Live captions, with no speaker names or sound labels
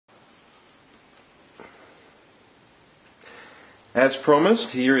As promised,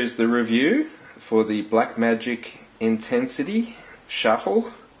 here is the review for the Blackmagic Intensity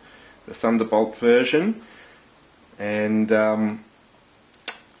Shuttle, the Thunderbolt version. And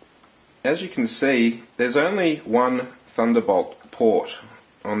as you can see, there's only one Thunderbolt port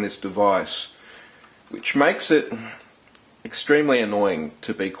on this device, which makes it extremely annoying,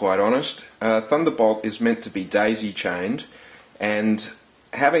 to be quite honest. Thunderbolt is meant to be daisy chained, and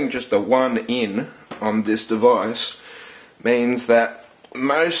having just a one in on this device means that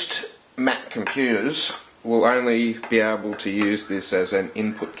most Mac computers will only be able to use this as an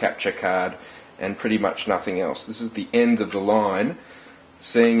input capture card and pretty much nothing else. This is the end of the line,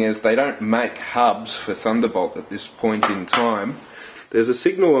 seeing as they don't make hubs for Thunderbolt at this point in time. There's a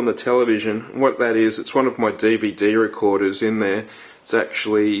signal on the television. What that is, it's one of my DVD recorders in there. It's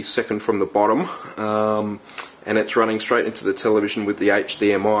actually second from the bottom, and it's running straight into the television with the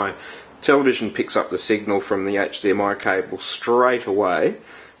HDMI. Television picks up the signal from the HDMI cable straight away.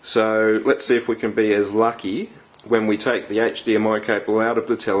 So let's see if we can be as lucky when we take the HDMI cable out of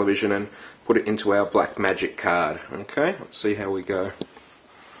the television and put it into our Blackmagic card. Okay, let's see how we go.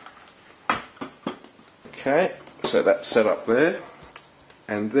 Okay, so that's set up there.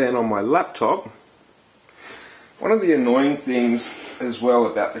 And then on my laptop, one of the annoying things as well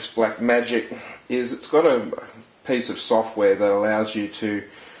about this Blackmagic is it's got a piece of software that allows you to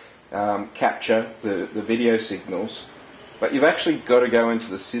capture the video signals, but you've actually got to go into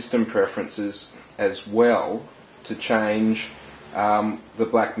the system preferences as well to change the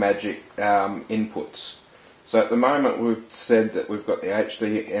Blackmagic inputs. So at the moment we've said that we've got the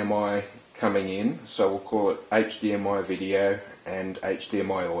HDMI coming in, so we'll call it HDMI video and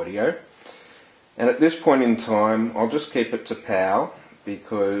HDMI audio. And at this point in time I'll just keep it to PAL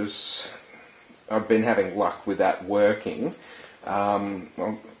because I've been having luck with that working.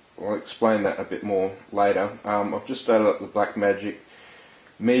 I'll explain that a bit more later. I've just started up the Blackmagic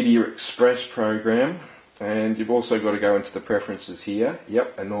Media Express program, and you've also got to go into the preferences here.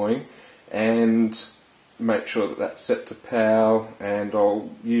 Yep, annoying. And make sure that that's set to PAL, and I'll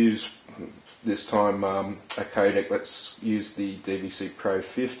use this time a codec. Let's use the DVC Pro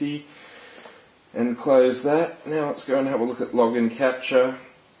 50 and close that. Now let's go and have a look at login capture.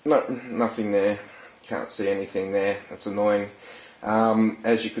 No, nothing there. Can't see anything there. That's annoying.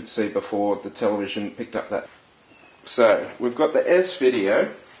 As you could see before, the television picked up that. So we've got the S video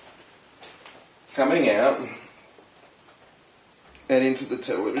coming out and into the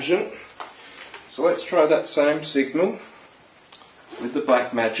television. So let's try that same signal with the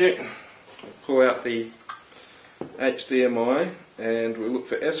Blackmagic. We'll pull out the HDMI and we'll look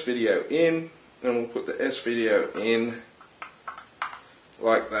for S video in, and we'll put the S video in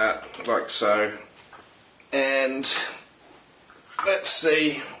like that, like so. And let's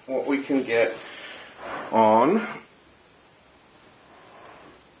see what we can get on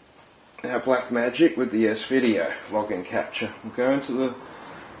our Blackmagic with the S video login capture. We'll go into the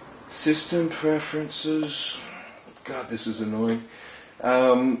system preferences. God, this is annoying.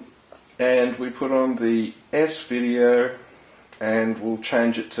 And we put on the S video, and we'll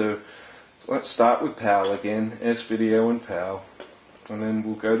change it to, let's start with PAL again, S video and PAL, and then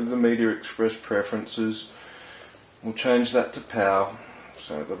we'll go to the Media Express preferences. We'll change that to PAL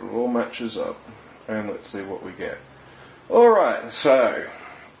so that it all matches up, and let's see what we get. Alright, so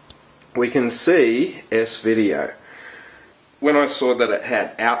we can see S video. When I saw that it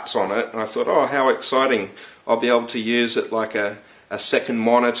had outs on it, I thought, oh, how exciting. I'll be able to use it like a second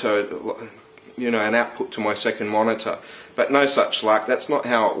monitor, you know, an output to my second monitor. But no such luck. That's not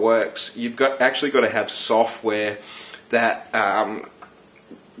how it works. You've actually got to have software that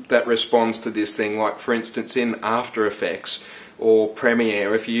that responds to this thing. Like for instance in After Effects or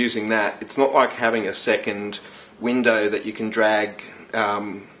Premiere, if you're using that, it's not like having a second window that you can drag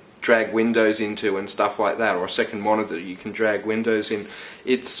windows into and stuff like that, or a second monitor you can drag windows in.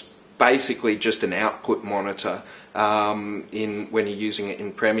 It's basically just an output monitor when you're using it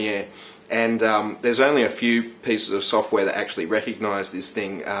in Premiere. And there's only a few pieces of software that actually recognise this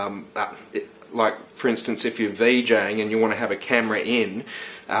thing. Like for instance, if you're VJing and you want to have a camera in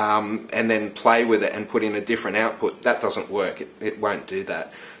and then play with it and put in a different output, that doesn't work. It won't do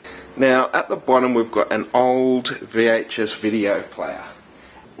that. Now at the bottom we've got an old VHS video player.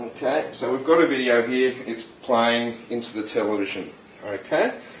 Okay, so we've got a video here. It's playing into the television.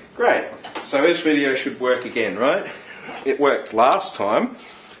 Okay, great. So this video should work again, right? It worked last time,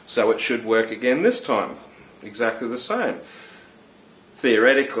 so it should work again this time. Exactly the same,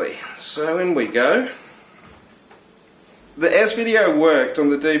 theoretically. So in we go. The S video worked on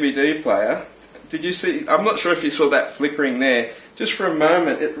the DVD player. Did you see? I'm not sure if you saw that flickering there. Just for a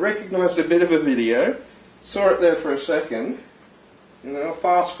moment, it recognised a bit of a video, saw it there for a second, And then I'll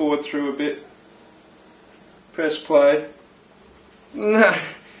fast forward through a bit. Press play. No,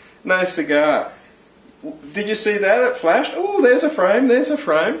 no cigar. Did you see that? It flashed. Oh, there's a frame, there's a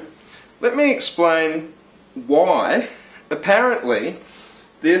frame. Let me explain why. Apparently,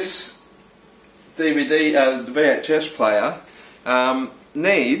 this DVD, VHS player,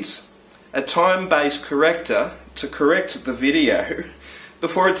 needs a time-base corrector to correct the video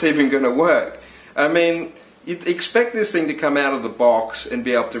before it's even going to work. I mean, you'd expect this thing to come out of the box and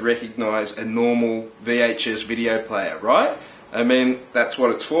be able to recognise a normal VHS video player, right? I mean, that's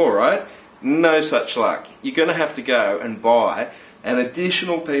what it's for, right? No such luck. You're going to have to go and buy an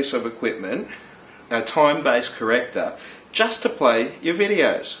additional piece of equipment, a time-based corrector, just to play your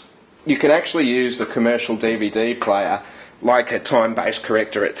videos. You can actually use the commercial DVD player like a time-based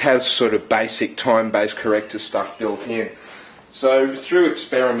corrector. It has sort of basic time-based corrector stuff built in. So through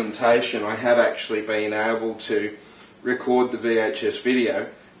experimentation I have actually been able to record the VHS video,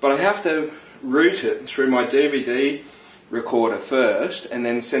 but I have to route it through my DVD recorder first and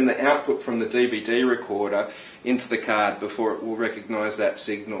then send the output from the DVD recorder into the card before it will recognise that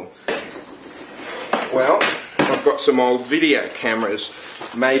signal. Well, I've got some old video cameras.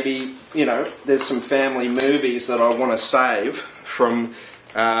 Maybe, you know, there's some family movies that I want to save from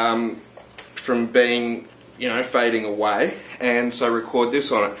being, you know, fading away, and so record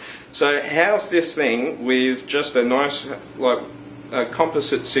this on it. So how's this thing with just a nice, like, a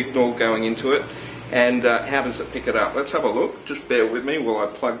composite signal going into it, and how does it pick it up? Let's have a look. Just bear with me while I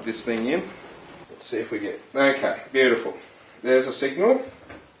plug this thing in. Let's see if we get... Okay, beautiful. There's a signal,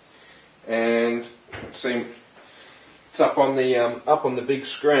 and see, it's up on the big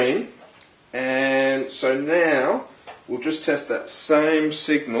screen, and so now we'll just test that same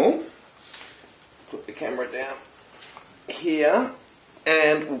signal. Put the camera down here,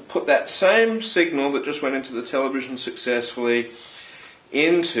 and we'll put that same signal that just went into the television successfully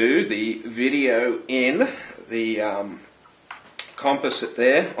into the video in the composite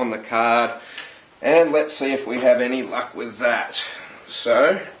there on the card, and let's see if we have any luck with that.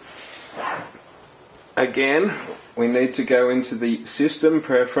 So again, we need to go into the system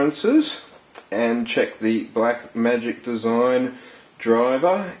preferences and check the Blackmagic Design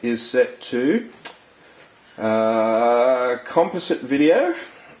driver is set to composite video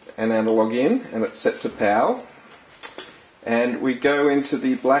and analog in, and it's set to PAL. And we go into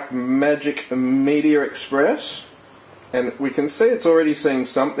the Blackmagic Media Express, and we can see it's already seeing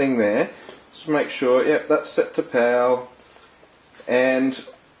something there. Just make sure, yep, that's set to PAL. And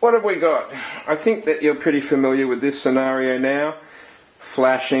what have we got? I think that you're pretty familiar with this scenario now.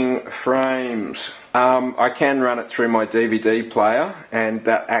 Flashing frames. I can run it through my DVD player, and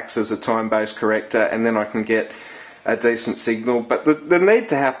that acts as a time-based corrector, and then I can get a decent signal. But the need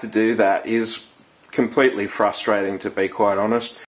to have to do that is completely frustrating, to be quite honest.